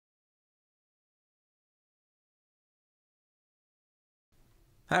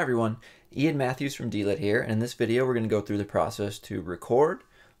Hi everyone, Ian Matthews from DLIT here, and in this video we're going to go through the process to record,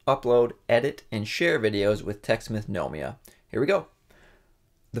 upload, edit, and share videos with TechSmith Knowmia. Here we go.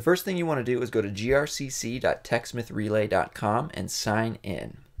 The first thing you want to do is go to grcc.techsmithrelay.com and sign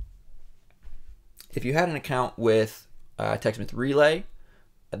in. If you had an account with TechSmith Relay,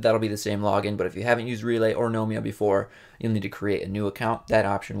 that'll be the same login, but if you haven't used Relay or Knowmia before, you'll need to create a new account. That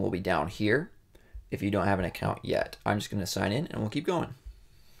option will be down here if you don't have an account yet. I'm just going to sign in and we'll keep going.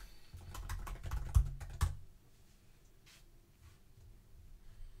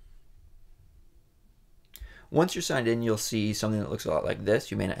 Once you're signed in, you'll see something that looks a lot like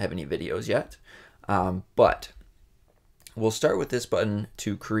this. You may not have any videos yet, but we'll start with this button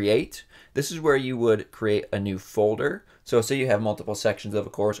to create. This is where you would create a new folder. So say you have multiple sections of a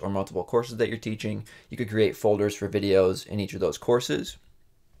course or multiple courses that you're teaching, you could create folders for videos in each of those courses.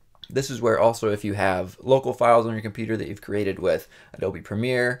 This is where also if you have local files on your computer that you've created with Adobe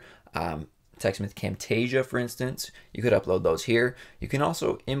Premiere, TechSmith Camtasia, for instance, you could upload those here. You can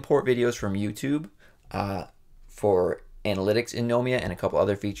also import videos from YouTube for analytics in Knowmia and a couple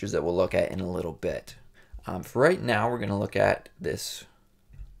other features that we'll look at in a little bit. For right now, we're going to look at this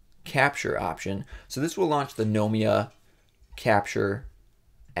capture option. So this will launch the Knowmia capture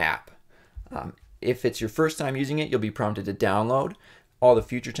app. If it's your first time using it, you'll be prompted to download. All the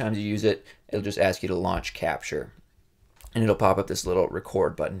future times you use it, it'll just ask you to launch capture. And it'll pop up this little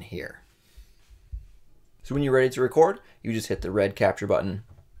record button here. So when you're ready to record, you just hit the red capture button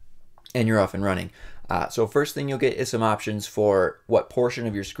and you're off and running. So first thing you'll get is some options for what portion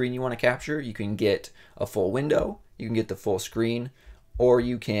of your screen you want to capture. You can get a full window, you can get the full screen, or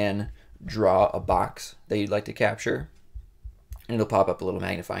you can draw a box that you'd like to capture. And it'll pop up a little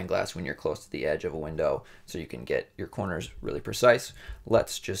magnifying glass when you're close to the edge of a window so you can get your corners really precise.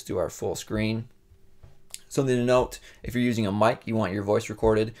 Let's just do our full screen. Something to note, if you're using a mic, you want your voice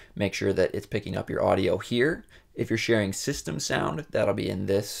recorded, make sure that it's picking up your audio here. If you're sharing system sound, that'll be in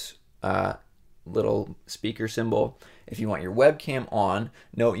this little speaker symbol. If you want your webcam on,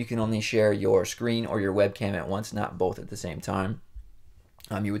 note you can only share your screen or your webcam at once, not both at the same time.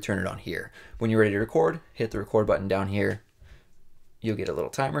 You would turn it on here. When you're ready to record, hit the record button down here. You'll get a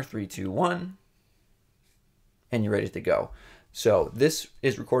little timer, 3, 2, 1, and you're ready to go. So this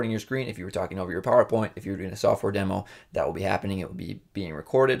is recording your screen. If you were talking over your PowerPoint, if you were doing a software demo, that will be happening. It will be being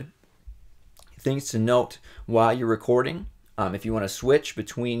recorded. Things to note while you're recording. If you want to switch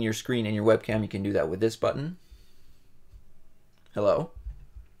between your screen and your webcam, you can do that with this button. Hello.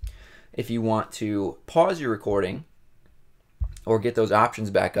 If you want to pause your recording or get those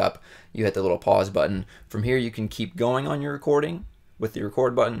options back up, you hit the little pause button. From here, you can keep going on your recording with the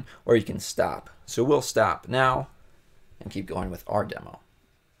record button, or you can stop. So we'll stop now and keep going with our demo.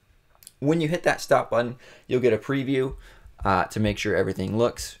 When you hit that stop button, you'll get a preview to make sure everything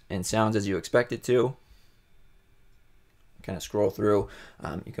looks and sounds as you expect it to. Kind of scroll through.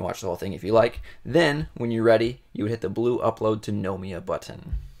 You can watch the whole thing if you like. Then, when you're ready, you would hit the blue Upload to Knowmia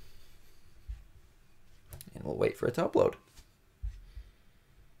button. And we'll wait for it to upload.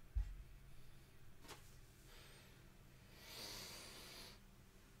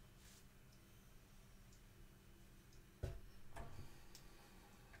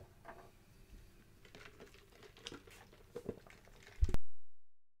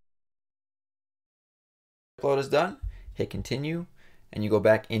 Upload is done. Hit continue, and you go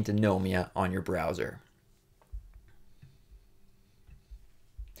back into Knowmia on your browser.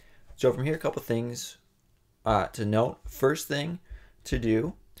 So from here, a couple things to note. First thing to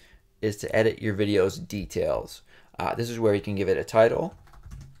do is to edit your video's details. This is where you can give it a title.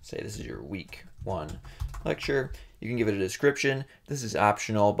 Say this is your week 1 lecture. You can give it a description. This is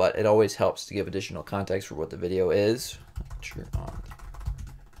optional, but it always helps to give additional context for what the video is. Lecture on.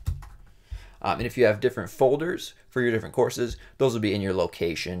 And if you have different folders for your different courses, those will be in your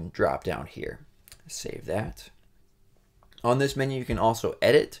location drop down here. Save that. On this menu, you can also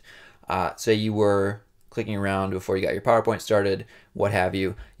edit. Say you were clicking around before you got your PowerPoint started, what have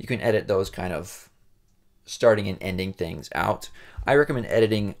you. You can edit those kind of starting and ending things out. I recommend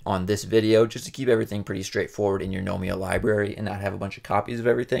editing on this video just to keep everything pretty straightforward in your Knowmia library and not have a bunch of copies of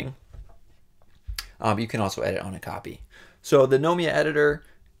everything. You can also edit on a copy. So the Knowmia editor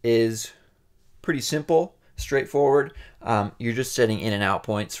is pretty simple, straightforward. You're just setting in and out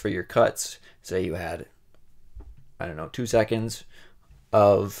points for your cuts. Say you had, I don't know, 2 seconds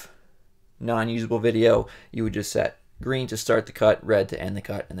of non-usable video. You would just set green to start the cut, red to end the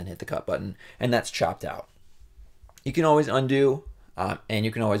cut, and then hit the cut button, and that's chopped out. You can always undo, and you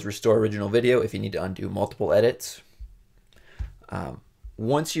can always restore original video if you need to undo multiple edits.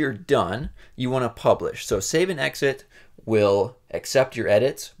 Once you're done, you want to publish. So save and exit will accept your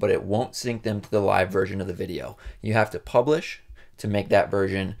edits, but it won't sync them to the live version of the video. You have to publish to make that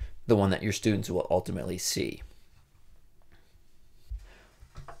version the one that your students will ultimately see.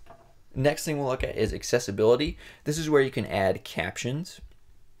 Next thing we'll look at is accessibility. This is where you can add captions.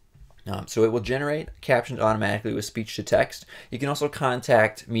 So it will generate captions automatically with speech to text. You can also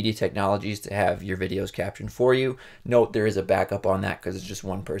contact Media Technologies to have your videos captioned for you. Note there is a backup on that because it's just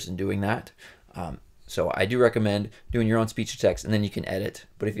one person doing that. So I do recommend doing your own speech to text, and then you can edit.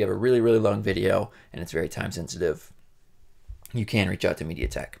 But if you have a really, really long video and it's very time sensitive, you can reach out to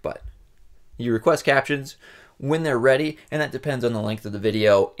MediaTek. But you request captions when they're ready, and that depends on the length of the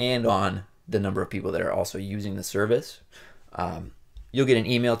video and on the number of people that are also using the service. You'll get an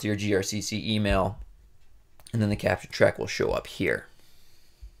email to your GRCC email, and then the caption track will show up here.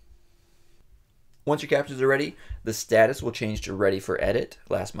 Once your captions are ready, the status will change to ready for edit,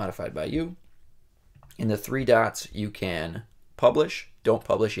 last modified by you. In the 3 dots, you can publish, don't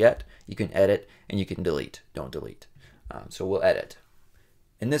publish yet, you can edit, and you can delete, don't delete. So we'll edit.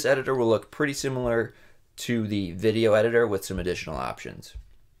 And this editor will look pretty similar to the video editor with some additional options.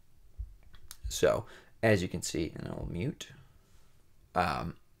 So as you can see, and I'll mute.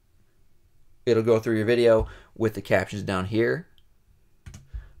 It'll go through your video with the captions down here.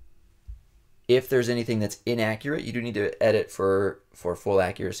 If there's anything that's inaccurate, you do need to edit for full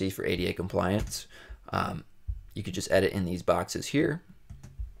accuracy for ADA compliance. You could just edit in these boxes here.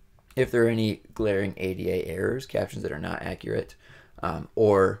 If there are any glaring ADA errors, captions that are not accurate,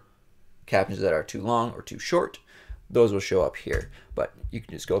 or captions that are too long or too short, those will show up here. But you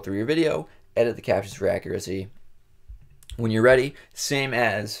can just go through your video, edit the captions for accuracy. When you're ready, same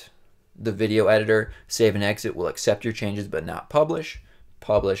as the video editor, save and exit will accept your changes but not publish.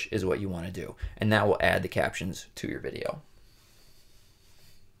 Publish is what you want to do, and that will add the captions to your video.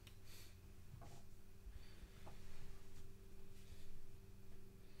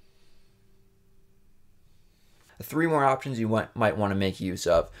 3 more options you might want to make use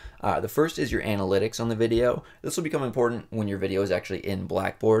of. The first is your analytics on the video. This will become important when your video is actually in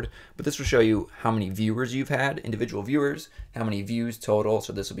Blackboard, but this will show you how many viewers you've had, individual viewers, how many views total,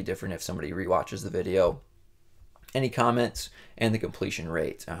 so this will be different if somebody rewatches the video, any comments, and the completion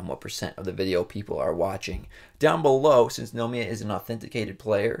rate, what % of the video people are watching. Down below, since Knowmia is an authenticated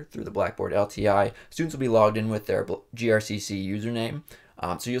player through the Blackboard LTI, students will be logged in with their GRCC username.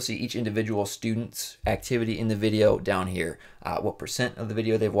 So you'll see each individual student's activity in the video down here, what % of the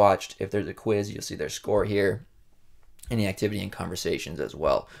video they've watched. If there's a quiz, you'll see their score here, any activity and conversations as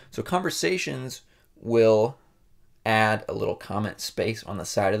well. So conversations will add a little comment space on the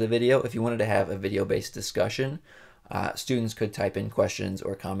side of the video. If you wanted to have a video-based discussion, students could type in questions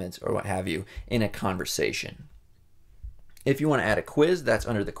or comments or what have you in a conversation. If you want to add a quiz, that's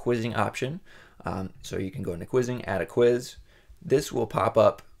under the quizzing option. So you can go into quizzing, add a quiz. This will pop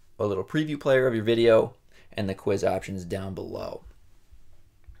up a little preview player of your video and the quiz options down below.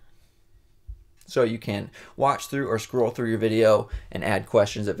 So you can watch through or scroll through your video and add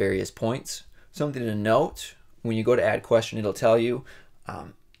questions at various points. Something to note, when you go to add question, it'll tell you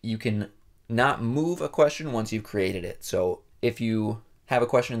you can not move a question once you've created it. So if you have a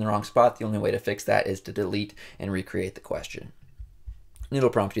question in the wrong spot, the only way to fix that is to delete and recreate the question. And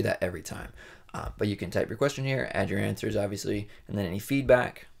it'll prompt you that every time. But you can type your question here, add your answers obviously, and then any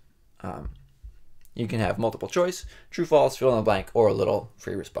feedback. You can have multiple choice, true, false, fill in the blank, or a little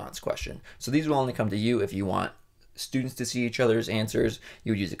free response question. So these will only come to you if you want students to see each other's answers.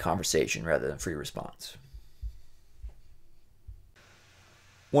 You would use a conversation rather than free response.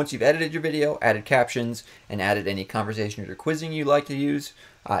 Once you've edited your video, added captions, and added any conversations or quizzing you'd like to use,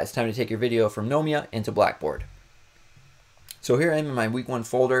 it's time to take your video from Knowmia into Blackboard. So here I am in my week 1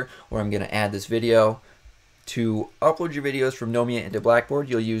 folder where I'm going to add this video. To upload your videos from Knowmia into Blackboard,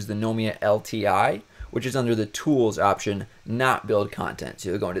 you'll use the Knowmia LTI, which is under the Tools option, not Build Content. So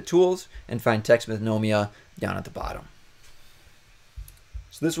you'll go into Tools and find TechSmith Knowmia down at the bottom.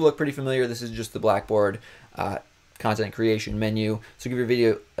 So this will look pretty familiar. This is just the Blackboard content creation menu. So give your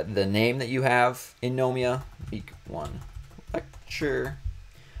video the name that you have in Knowmia, week 1 lecture,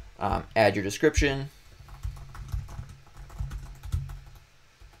 add your description,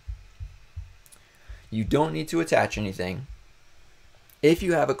 you don't need to attach anything. If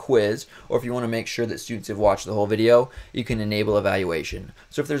you have a quiz, or if you want to make sure that students have watched the whole video, you can enable evaluation.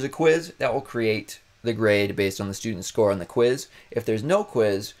 So if there's a quiz, that will create the grade based on the student's score on the quiz. If there's no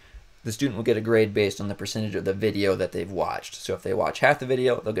quiz, the student will get a grade based on the percentage of the video that they've watched. So if they watch half the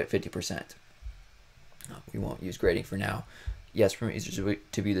video, they'll get 50%. We won't use grading for now. Yes, from users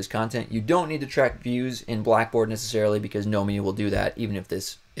to view this content. You don't need to track views in Blackboard necessarily because Knowmia will do that even if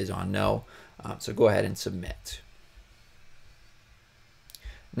this is on no. So go ahead and submit.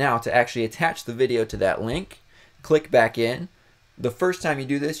 Now to actually attach the video to that link, click back in. The first time you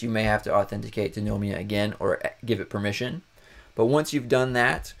do this, you may have to authenticate to Knowmia again or give it permission. But once you've done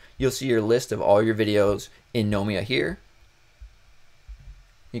that, you'll see your list of all your videos in Knowmia here.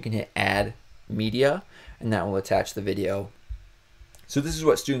 You can hit Add Media, and that will attach the video. So this is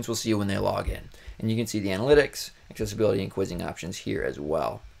what students will see when they log in. And you can see the analytics, accessibility, and quizzing options here as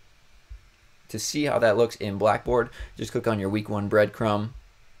well. To see how that looks in Blackboard, just click on your week 1 breadcrumb.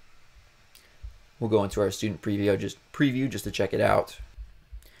 We'll go into our student preview just to check it out.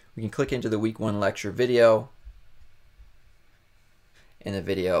 We can click into the week 1 lecture video, and the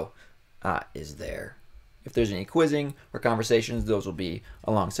video is there. If there's any quizzing or conversations, those will be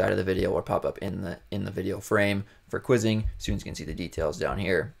alongside of the video or pop up in the video frame. For quizzing, students can see the details down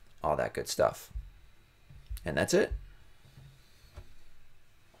here, all that good stuff. And that's it.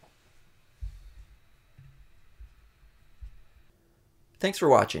 Thanks for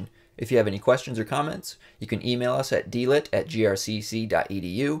watching. If you have any questions or comments, you can email us at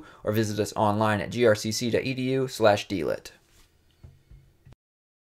dlit@grcc.edu or visit us online at grcc.edu/dlit.